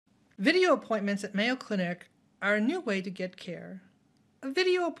Video appointments at Mayo Clinic are a new way to get care. A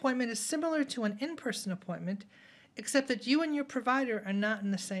video appointment is similar to an in-person appointment, except that you and your provider are not in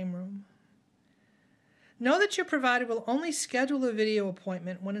the same room. Know that your provider will only schedule a video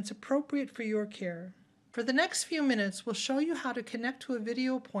appointment when it's appropriate for your care. For the next few minutes, we'll show you how to connect to a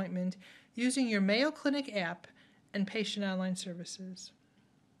video appointment using your Mayo Clinic app and Patient Online Services.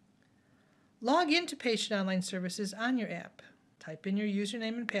 Log into Patient Online Services on your app. Type in your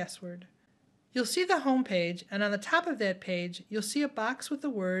username and password. You'll see the home page, and on the top of that page, you'll see a box with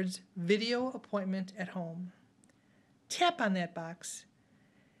the words Video Appointment at Home. Tap on that box.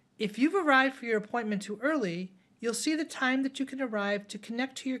 If you've arrived for your appointment too early, you'll see the time that you can arrive to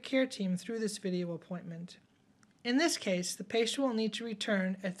connect to your care team through this video appointment. In this case, the patient will need to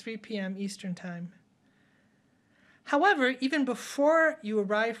return at 3 p.m. Eastern Time. However, even before you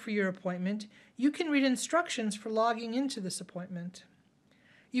arrive for your appointment, you can read instructions for logging into this appointment.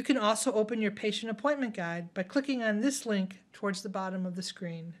 You can also open your patient appointment guide by clicking on this link towards the bottom of the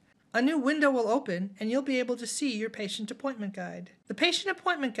screen. A new window will open and you'll be able to see your patient appointment guide. The patient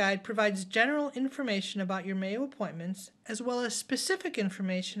appointment guide provides general information about your Mayo appointments as well as specific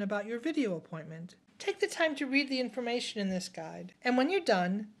information about your video appointment. Take the time to read the information in this guide, and when you're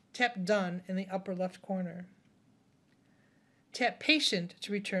done, tap Done in the upper left corner. Tap Patient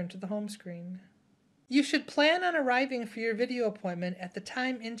to return to the home screen. You should plan on arriving for your video appointment at the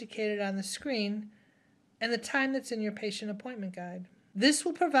time indicated on the screen and the time that's in your patient appointment guide. This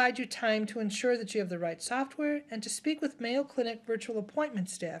will provide you time to ensure that you have the right software and to speak with Mayo Clinic virtual appointment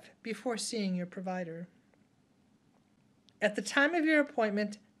staff before seeing your provider. At the time of your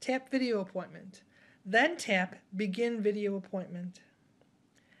appointment, tap Video Appointment. Then tap Begin Video Appointment.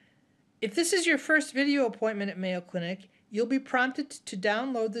 If this is your first video appointment at Mayo Clinic, you'll be prompted to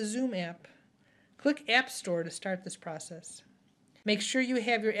download the Zoom app. Click App Store to start this process. Make sure you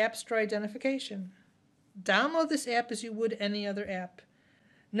have your App Store identification. Download this app as you would any other app.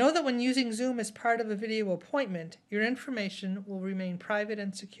 Know that when using Zoom as part of a video appointment, your information will remain private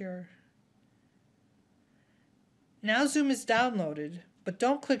and secure. Now Zoom is downloaded, but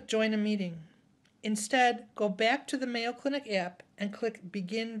don't click Join a Meeting. Instead, go back to the Mayo Clinic app and click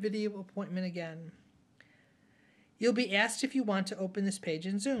Begin Video Appointment again. You'll be asked if you want to open this page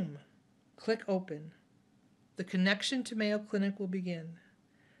in Zoom. Click Open. The connection to Mayo Clinic will begin.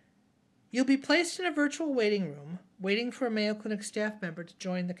 You'll be placed in a virtual waiting room, waiting for a Mayo Clinic staff member to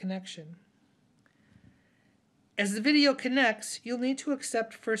join the connection. As the video connects, you'll need to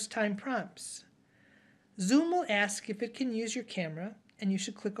accept first-time prompts. Zoom will ask if it can use your camera, and you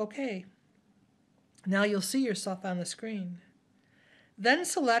should click OK. Now you'll see yourself on the screen. Then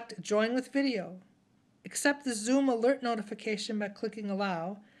select Join with Video. Accept the Zoom alert notification by clicking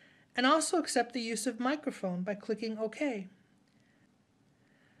Allow, and also accept the use of microphone by clicking OK.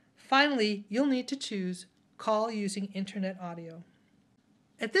 Finally, you'll need to choose Call using Internet Audio.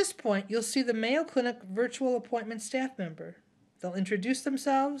 At this point, you'll see the Mayo Clinic virtual appointment staff member. They'll introduce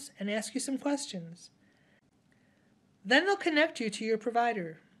themselves and ask you some questions. Then they'll connect you to your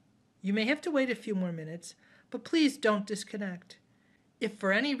provider. You may have to wait a few more minutes, but please don't disconnect. If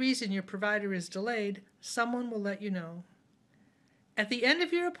for any reason your provider is delayed, someone will let you know. At the end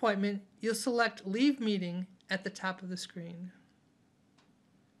of your appointment, you'll select Leave Meeting at the top of the screen.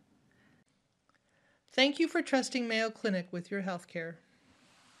 Thank you for trusting Mayo Clinic with your healthcare.